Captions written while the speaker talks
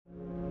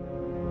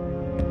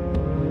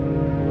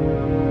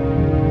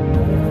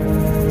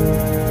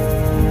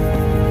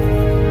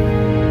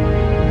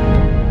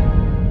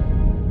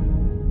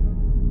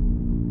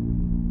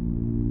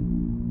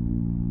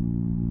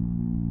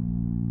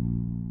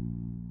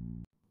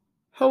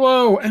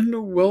Hello and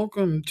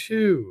welcome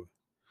to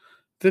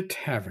the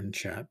Tavern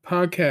Chat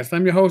podcast.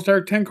 I'm your host,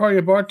 Eric Tenkar,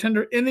 your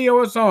bartender in the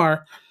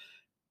OSR.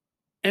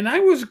 And I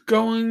was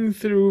going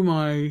through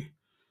my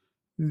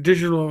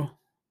digital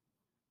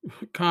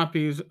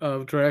copies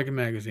of Dragon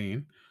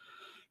Magazine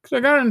because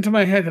I got it into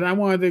my head that I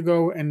wanted to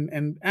go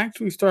and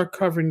actually start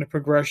covering the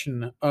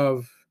progression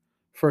of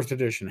first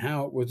edition,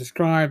 how it was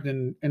described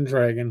in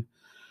Dragon.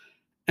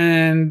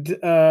 And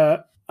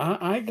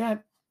I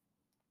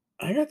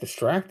got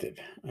distracted.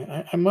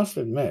 I must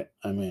admit.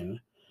 I mean,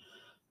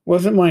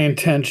 wasn't my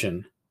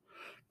intention.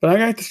 But I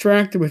got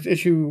distracted with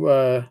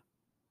issue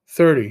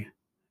 30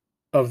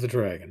 of The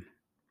Dragon.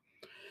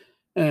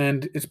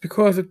 And it's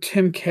because of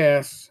Tim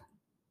Cass'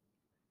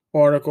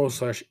 article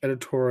 /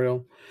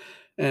 editorial.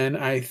 And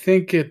I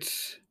think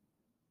it's,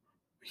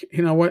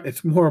 you know what,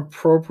 it's more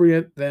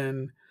appropriate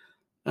than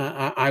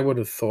I would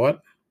have thought.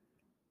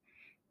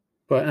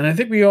 And I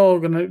think we're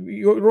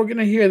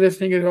gonna hear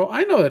this and you go,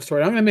 I know that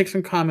story. I'm gonna make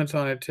some comments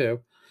on it too.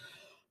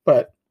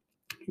 But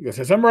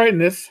since I'm writing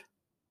this,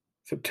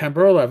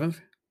 September 11th,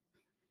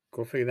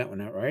 go figure that one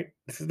out, right?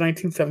 This is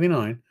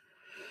 1979.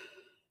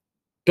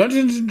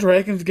 Dungeons and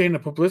Dragons gained a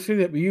publicity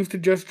that we used to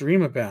just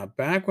dream about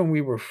back when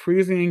we were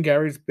freezing in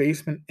Gary's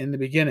basement in the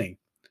beginning.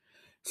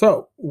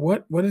 So,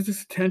 what is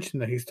this attention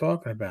that he's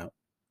talking about?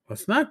 Well,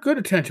 it's not good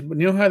attention, but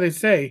you know how they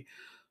say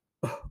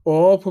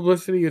all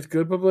publicity is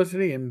good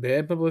publicity and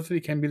bad publicity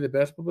can be the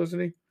best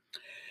publicity?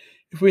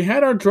 If we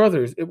had our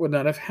druthers, it would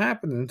not have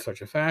happened in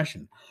such a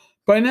fashion.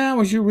 By now,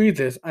 as you read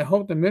this, I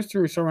hope the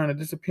mystery surrounding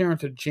the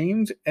disappearance of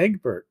James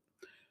Egbert.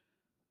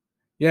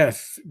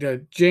 Yes,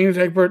 James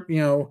Egbert,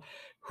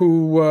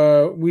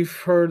 who we've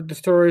heard the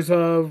stories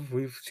of,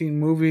 we've seen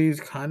movies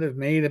kind of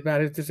made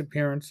about his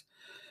disappearance,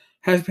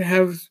 has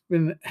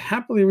been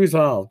happily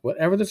resolved.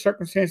 Whatever the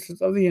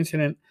circumstances of the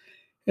incident,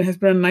 it has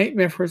been a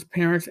nightmare for his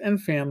parents and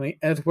family,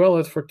 as well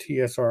as for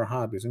TSR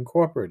Hobbies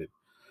Incorporated.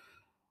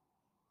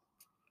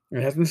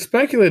 It has been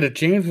speculated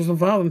James was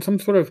involved in some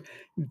sort of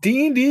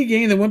D&D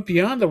game that went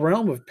beyond the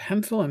realm of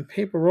pencil and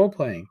paper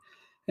role-playing,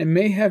 and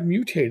may have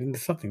mutated into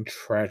something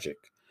tragic.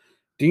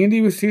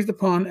 D&D was seized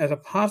upon as a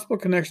possible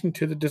connection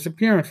to the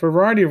disappearance for a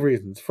variety of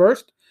reasons.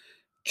 First,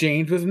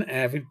 James was an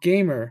avid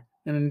gamer,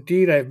 and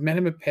indeed I have met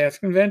him at past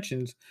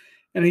conventions,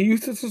 and he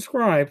used to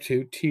subscribe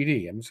to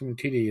TD. I'm assuming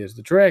TD is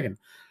the Dragon.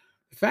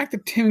 The fact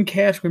that Tim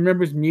Cash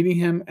remembers meeting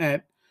him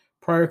at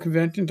prior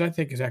conventions, I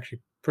think, is actually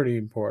pretty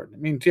important. I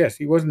mean, yes,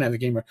 he was an avid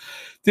gamer.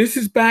 This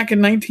is back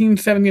in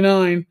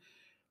 1979.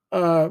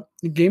 The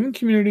gaming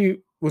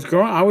community was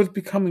growing. I was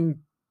becoming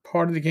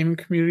part of the gaming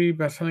community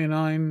about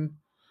 79,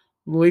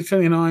 late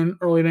 79,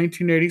 early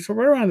 1980, so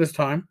right around this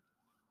time.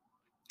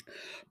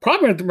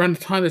 Probably around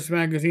the time this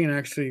magazine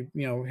actually,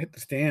 hit the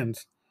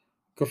stands.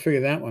 Go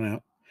figure that one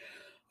out.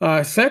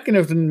 Second, it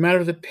was the matter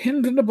of the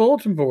pins in the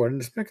bulletin board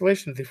and the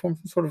speculation that they formed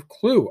some sort of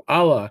clue,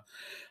 a la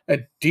a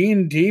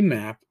D&D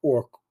map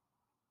or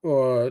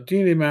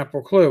D&D map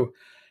or clue.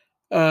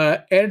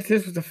 Added to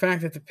this was the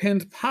fact that the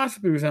pins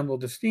possibly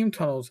resembled the steam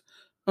tunnels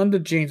under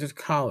James's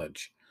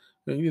college.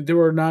 There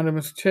were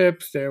anonymous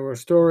tips. There were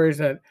stories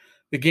that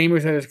the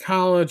gamers at his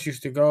college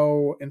used to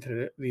go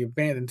into the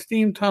abandoned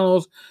steam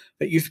tunnels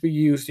that used to be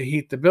used to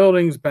heat the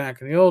buildings back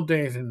in the old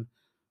days and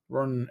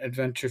run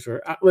adventures.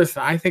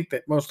 Listen, I think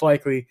that most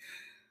likely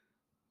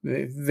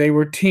they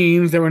were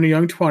teens, they were in their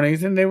young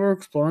 20s, and they were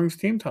exploring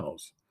steam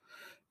tunnels.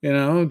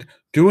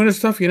 Doing the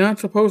stuff you're not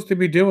supposed to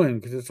be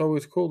doing because it's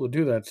always cool to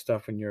do that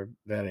stuff when you're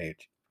that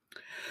age.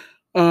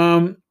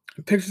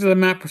 Pictures of the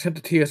map were sent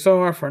to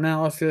TSR for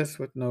analysis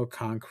with no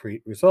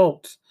concrete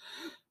results.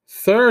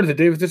 Third, the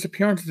day of his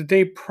disappearance is the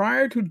day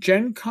prior to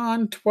Gen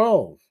Con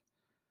 12.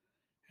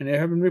 And there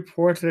have been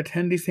reports that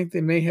attendees think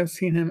they may have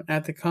seen him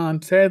at the con.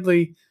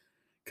 Sadly,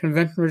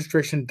 convention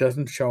registration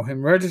doesn't show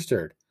him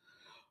registered.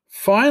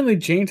 Finally,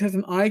 James has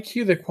an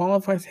IQ that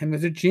qualifies him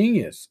as a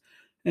genius.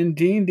 And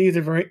D&D is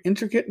a very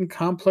intricate and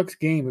complex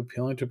game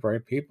appealing to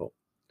bright people.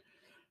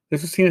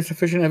 This was seen as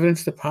sufficient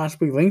evidence to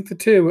possibly link the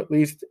two, at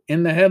least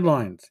in the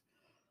headlines.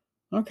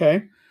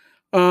 Okay.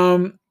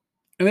 And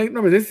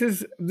remember, this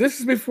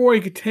is before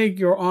you could take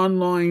your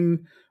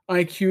online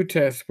IQ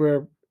test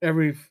where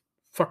every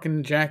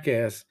fucking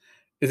jackass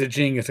is a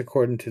genius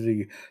according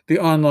to the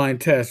online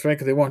test, right?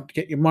 Because they want to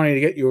get your money to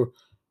get you,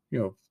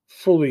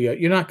 fully.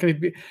 You're not going to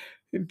be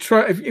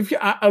try if you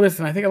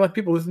listen. I think a lot of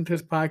people listen to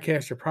this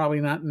podcast. You're probably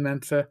not in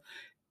Mensa.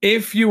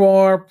 If you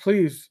are,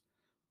 please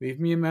leave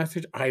me a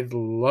message. I'd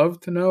love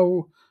to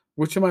know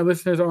which of my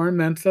listeners are in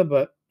Mensa,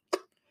 but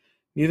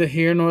neither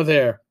here nor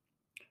there.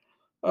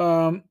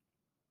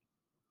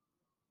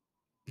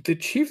 The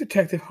chief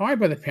detective hired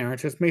by the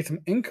parents has made some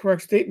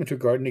incorrect statements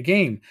regarding the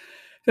game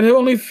that have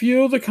only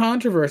fueled the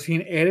controversy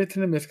and added to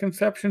the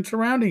misconception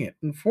surrounding it.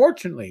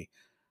 Unfortunately,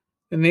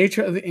 the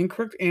nature of the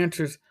incorrect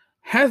answers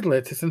has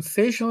led to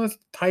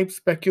sensationalist-type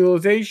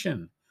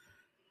speculation.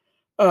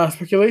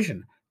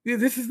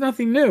 This is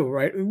nothing new,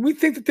 right? We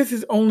think that this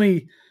is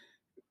only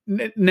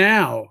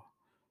now,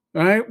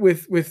 right?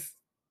 With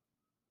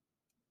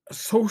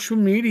social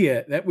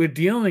media that we're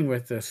dealing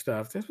with this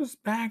stuff. This was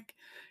back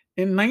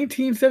in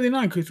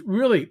 1979, because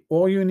really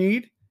all you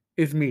need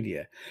is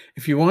media.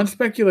 If you want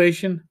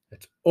speculation,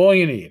 that's all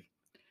you need.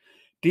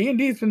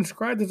 D&D has been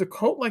described as a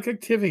cult-like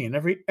activity, and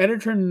every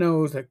editor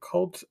knows that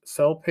cults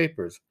sell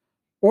papers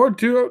or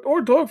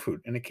dog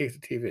food in the case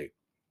of TV.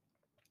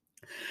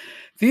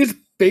 These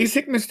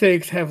basic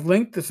mistakes have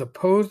linked the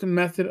supposed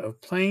method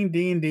of playing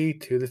D&D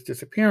to this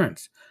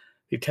disappearance.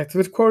 The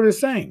detective is quoted as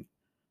saying,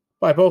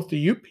 by both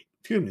the UP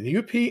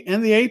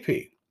and the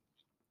AP,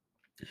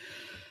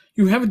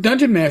 "You have a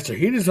dungeon master.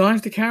 He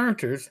designs the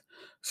characters.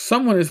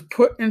 Someone is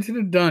put into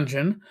the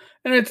dungeon,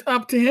 and it's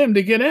up to him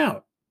to get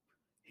out."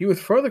 He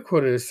was further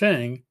quoted as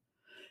saying,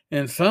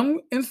 "In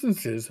some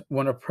instances,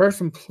 when a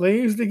person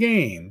plays the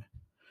game,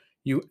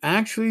 you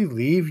actually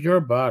leave your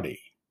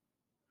body."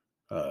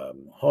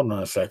 Hold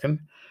on a second.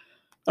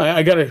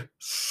 I got to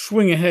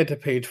swing ahead to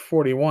page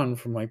 41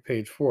 from like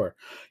page 4.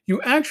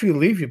 You actually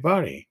leave your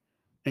body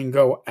and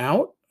go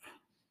out.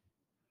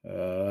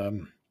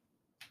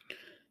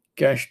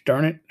 Gosh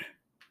darn it.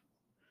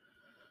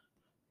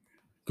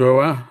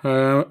 Go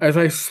out. As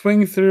I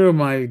swing through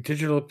my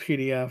digital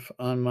PDF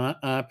on my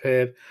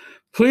iPad,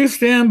 please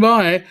stand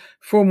by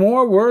for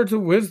more words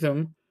of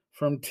wisdom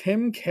from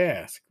Tim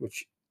Kask,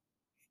 which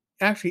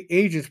actually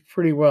ages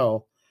pretty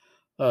well,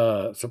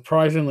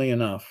 surprisingly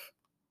enough.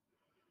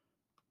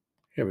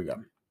 Here we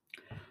go.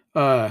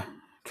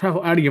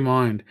 Travel out of your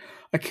mind.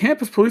 A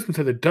campus policeman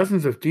said that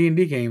dozens of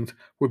D&D games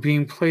were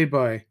being played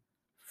by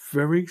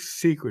very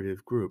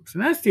secretive groups.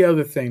 And that's the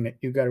other thing that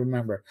you got to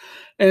remember.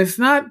 And it's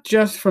not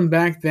just from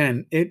back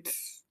then,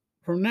 it's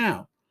from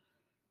now.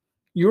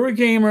 You're a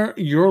gamer,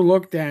 you're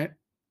looked at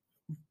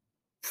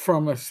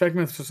from a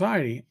segment of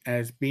society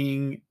as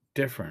being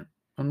different.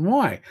 And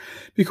why?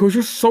 Because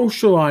you're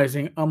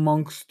socializing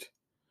amongst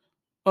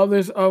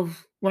others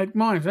of like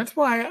minds. That's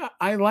why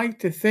I like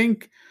to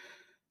think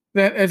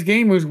that as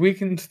gamers, we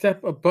can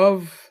step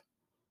above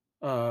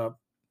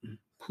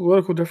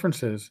political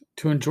differences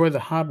to enjoy the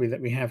hobby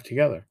that we have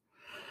together.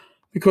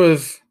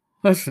 Because,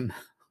 listen,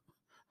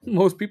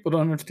 most people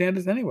don't understand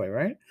this anyway,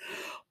 right?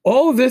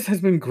 All of this has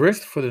been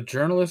grist for the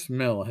journalist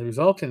mill, has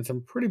resulted in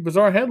some pretty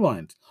bizarre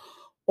headlines,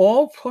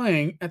 all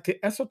playing at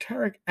the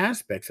esoteric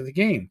aspects of the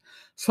game,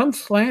 some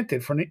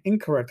slanted from the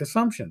incorrect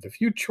assumptions. A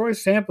few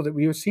choice samples that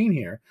we have seen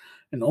here,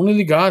 and only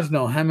the gods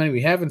know how many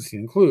we haven't seen,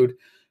 include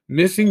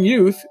missing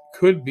youth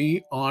could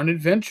be on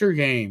adventure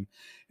game,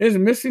 is a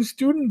missing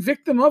student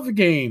victim of the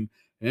game,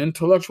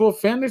 intellectual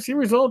fantasy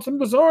results in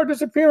bizarre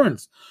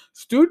disappearance,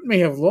 student may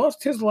have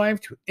lost his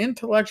life to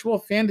intellectual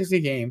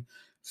fantasy game,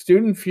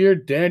 student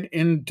feared dead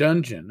in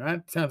dungeon.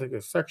 That sounds like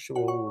a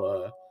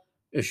sexual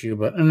issue,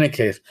 but in any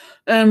case,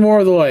 and more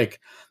of the like.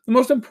 The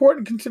most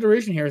important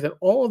consideration here is that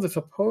all of the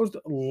supposed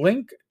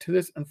link to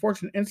this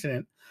unfortunate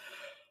incident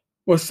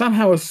was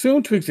somehow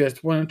assumed to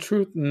exist when in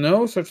truth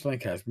no such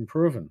link has been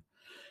proven.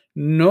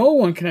 No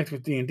one connects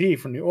with D&D,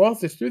 from the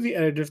authors through the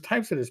editors,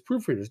 typesetters,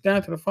 proofreaders,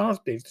 down to the final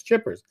stage, the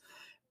shippers,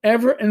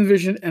 ever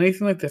envisioned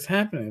anything like this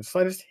happening. The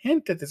slightest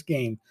hint that this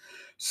game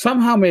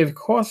somehow may have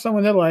cost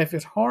someone their life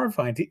is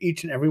horrifying to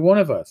each and every one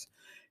of us.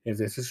 If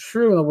this is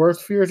true and the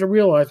worst fears are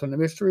realized when the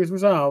mystery is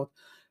resolved,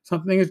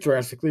 something is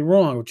drastically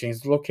wrong. If James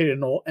is located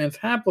and all ends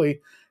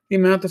happily, the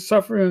amount of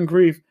suffering and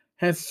grief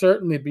has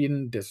certainly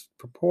been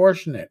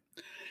disproportionate.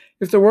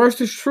 If the worst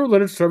is true,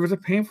 let it serve as a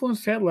painful and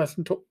sad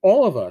lesson to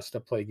all of us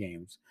that play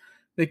games.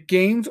 That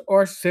games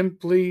are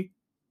simply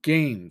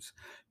games,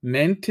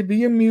 meant to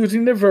be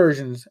amusing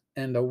diversions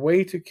and a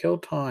way to kill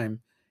time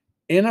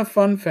in a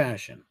fun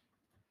fashion,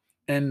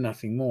 and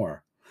nothing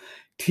more.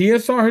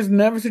 TSR has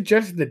never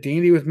suggested that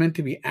D&D was meant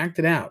to be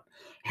acted out.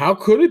 How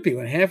could it be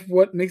when half of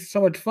what makes it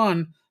so much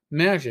fun,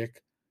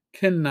 magic,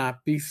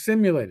 cannot be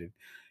simulated?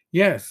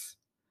 Yes.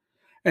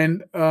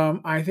 And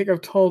I think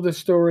I've told this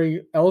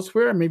story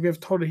elsewhere. Maybe I've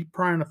told it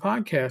prior in the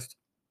podcast.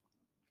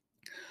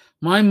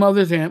 My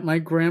mother's aunt, my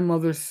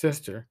grandmother's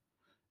sister,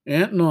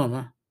 Aunt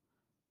Norma,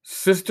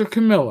 Sister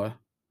Camilla,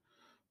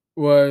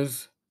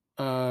 was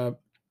a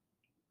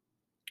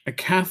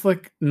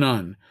Catholic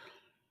nun.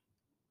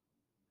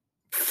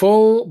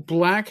 Full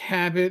black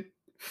habit,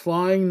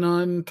 flying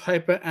nun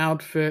type of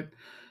outfit.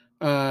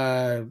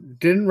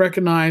 Didn't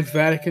recognize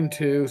Vatican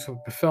II, so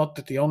felt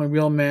that the only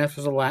real Mass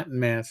was a Latin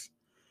Mass.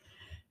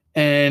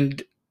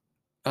 And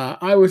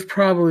I was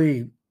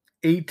probably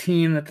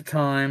 18 at the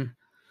time.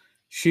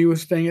 She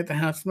was staying at the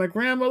house. My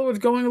grandmother was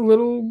going a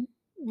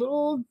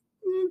little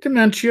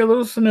dementia, a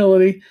little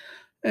senility.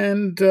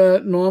 And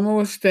Norma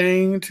was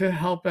staying to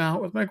help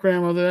out with my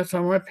grandmother. That's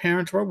how my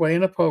parents were away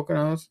in the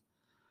Poconos.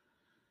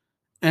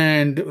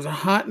 And it was a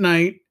hot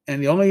night,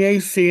 and the only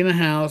AC in the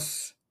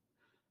house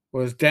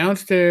was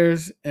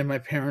downstairs in my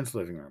parents'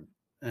 living room.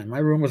 And my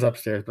room was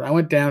upstairs, but I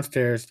went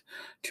downstairs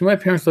to my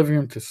parents' living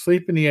room to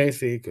sleep in the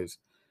AC because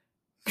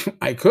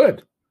I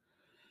could.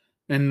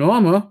 And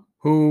Norma,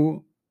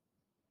 who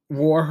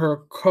wore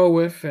her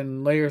coif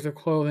and layers of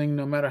clothing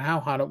no matter how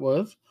hot it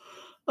was,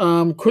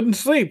 couldn't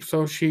sleep.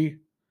 So she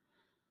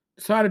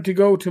decided to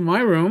go to my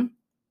room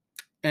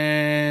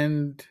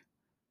and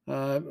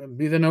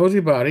be the nosy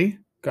body.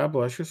 God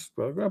bless your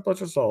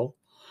soul.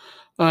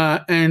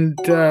 and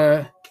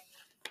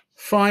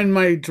find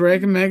my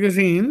Dragon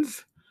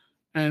magazines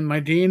and my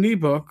D&D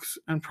books,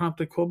 and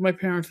promptly called my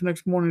parents the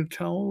next morning to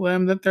tell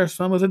them that their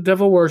son was a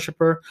devil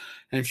worshiper,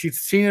 and she'd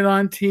seen it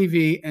on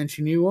TV, and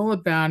she knew all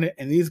about it,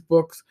 and these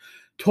books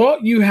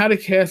taught you how to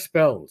cast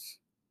spells.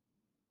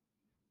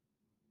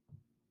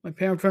 My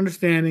parents were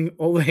understanding.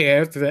 All they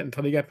asked is that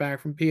until they got back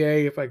from PA,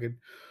 if I could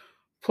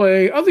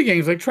play other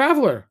games like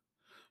Traveler,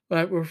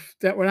 that were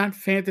not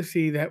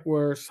fantasy, that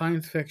were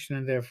science fiction,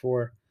 and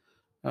therefore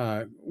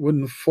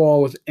wouldn't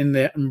fall within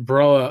the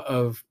umbrella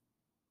of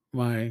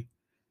my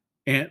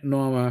Aunt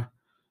Norma,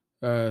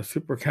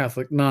 super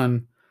Catholic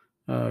nun,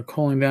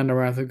 calling down the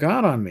wrath of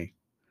God on me.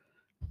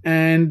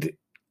 And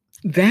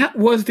that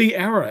was the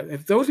era.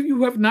 If those of you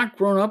who have not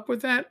grown up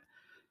with that,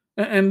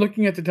 and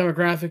looking at the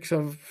demographics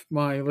of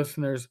my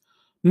listeners,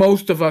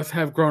 most of us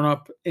have grown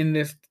up in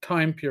this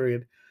time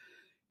period.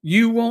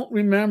 You won't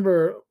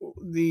remember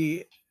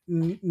the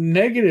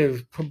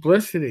negative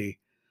publicity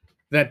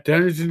that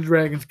Dungeons and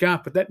Dragons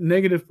got, but that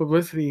negative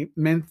publicity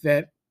meant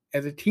that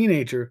as a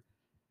teenager,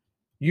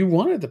 you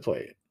wanted to play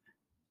it.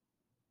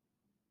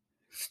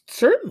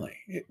 Certainly.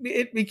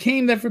 It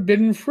became that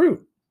forbidden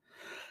fruit.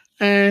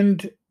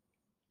 And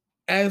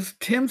as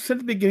Tim said at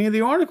the beginning of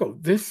the article,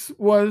 this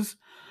was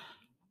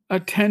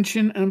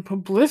attention and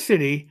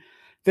publicity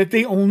that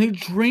they only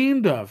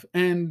dreamed of.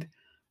 And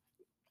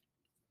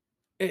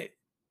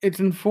it's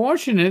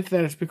unfortunate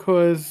that it's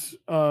because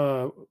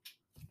the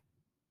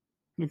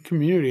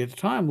community at the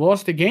time,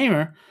 Lost a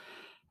Gamer,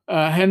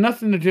 had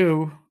nothing to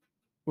do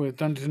with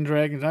Dungeons and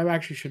Dragons. I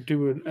actually should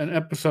do an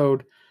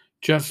episode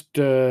just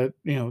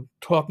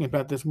talking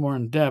about this more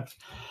in depth.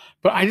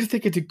 But I just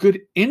think it's a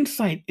good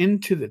insight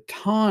into the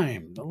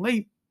time, the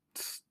late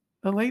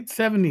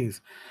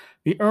 70s,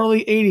 the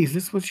early 80s.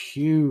 This was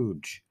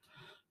huge.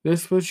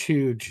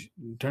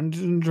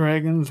 Dungeons and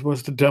Dragons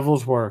was the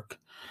devil's work,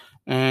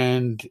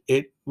 and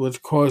it was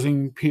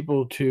causing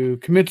people to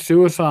commit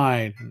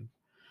suicide.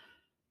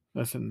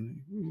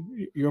 Listen,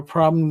 your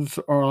problems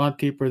are a lot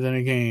deeper than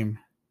a game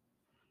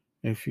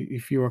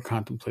if you are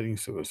contemplating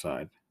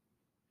suicide.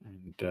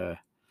 And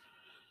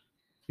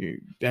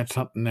that's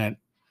something that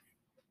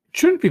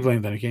shouldn't be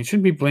blamed on a game. It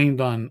shouldn't be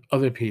blamed on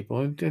other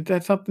people.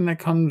 That's something that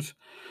comes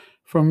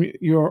from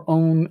your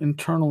own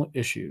internal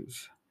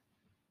issues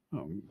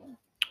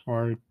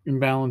or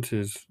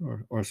imbalances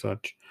or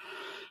such.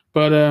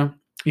 But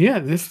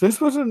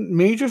this was a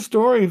major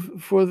story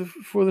for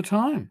the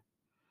time,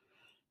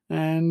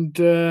 and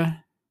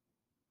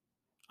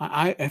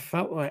I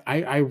felt like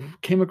I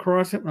came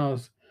across it when I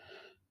was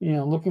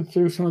looking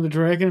through some of the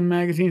Dragon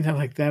magazines. I was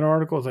like, that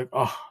article was like,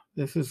 oh,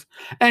 this is,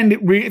 and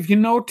if you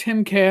know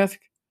Tim Kask,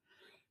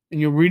 and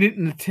you read it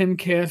in the Tim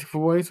Kask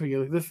voice, or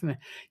you listen,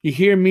 you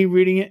hear me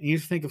reading it, and you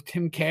just think of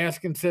Tim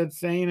Kask instead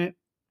saying it.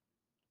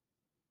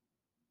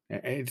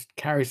 It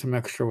carries some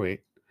extra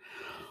weight.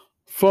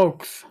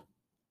 Folks,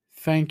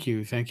 thank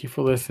you. Thank you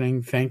for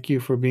listening. Thank you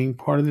for being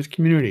part of this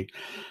community.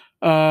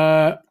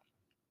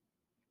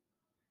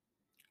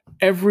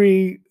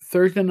 Every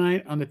Thursday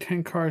night on the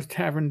 10 Cars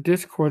Tavern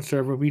Discord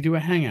server, we do a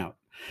hangout.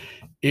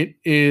 It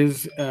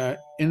is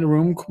in the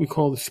room we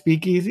call the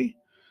Speakeasy.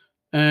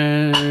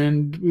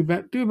 And we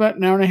do about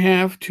an hour and a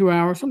half, 2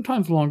 hours,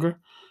 sometimes longer,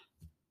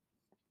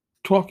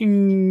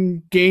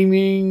 talking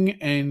gaming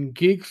and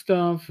geek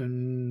stuff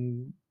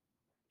and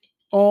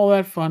all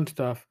that fun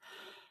stuff,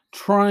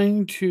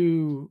 trying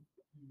to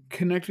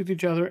connect with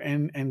each other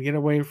and get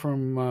away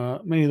from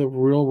many of the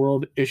real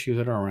world issues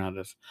that are around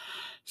us.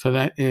 So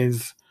that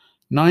is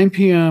 9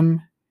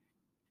 p.m.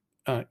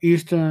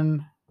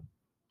 Eastern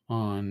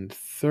on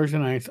Thursday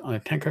nights on the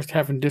 10 Cars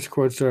Tavern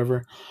Discord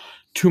server.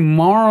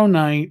 Tomorrow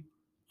night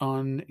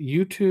on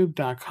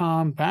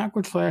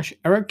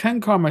youtube.com/Eric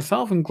Tencar,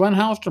 myself and Glenn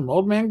Hallstrom,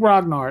 Old Man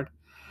Grognard.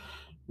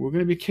 We're going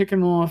to be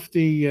kicking off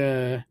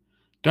the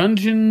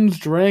Dungeons,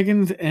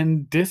 Dragons,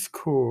 and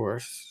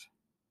Discourse.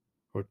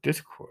 Or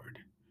Discord.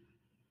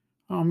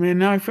 Oh, man,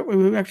 now I feel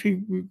we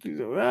actually...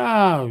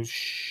 Oh,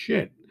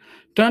 shit.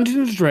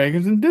 Dungeons,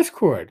 Dragons, and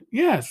Discord.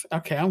 Yes.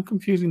 Okay, I'm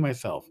confusing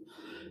myself.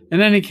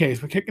 In any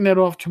case, we're kicking that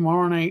off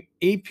tomorrow night,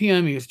 8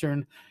 p.m.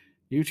 Eastern,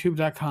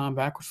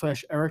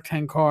 youtube.com/Eric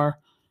Tencar.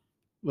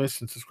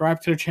 Listen,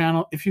 subscribe to the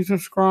channel. If you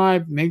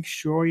subscribe, make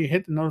sure you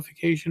hit the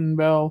notification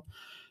bell,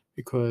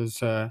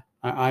 because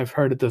I've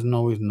heard it doesn't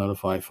always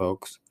notify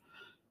folks.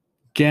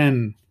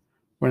 Again,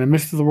 when in the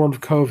midst of the world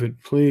of COVID,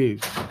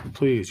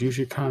 please use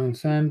your common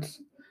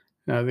sense.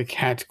 The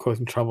cat's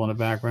causing trouble in the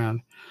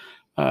background.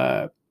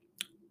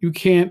 You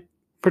can't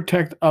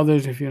protect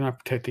others if you're not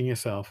protecting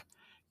yourself.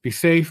 Be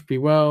safe, be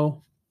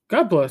well.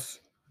 God bless.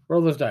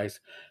 Roll those dice.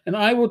 And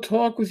I will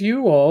talk with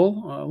you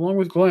all, along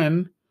with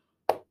Glenn,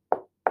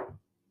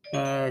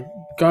 God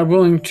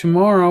willing,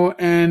 tomorrow,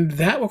 and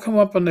that will come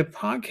up on the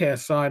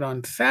podcast side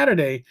on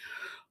Saturday.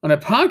 On the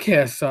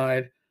podcast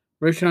side,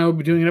 Rich and I will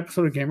be doing an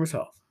episode of Gamer's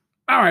Health.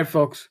 All right,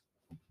 folks.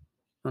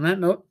 On that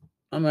note,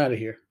 I'm out of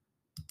here.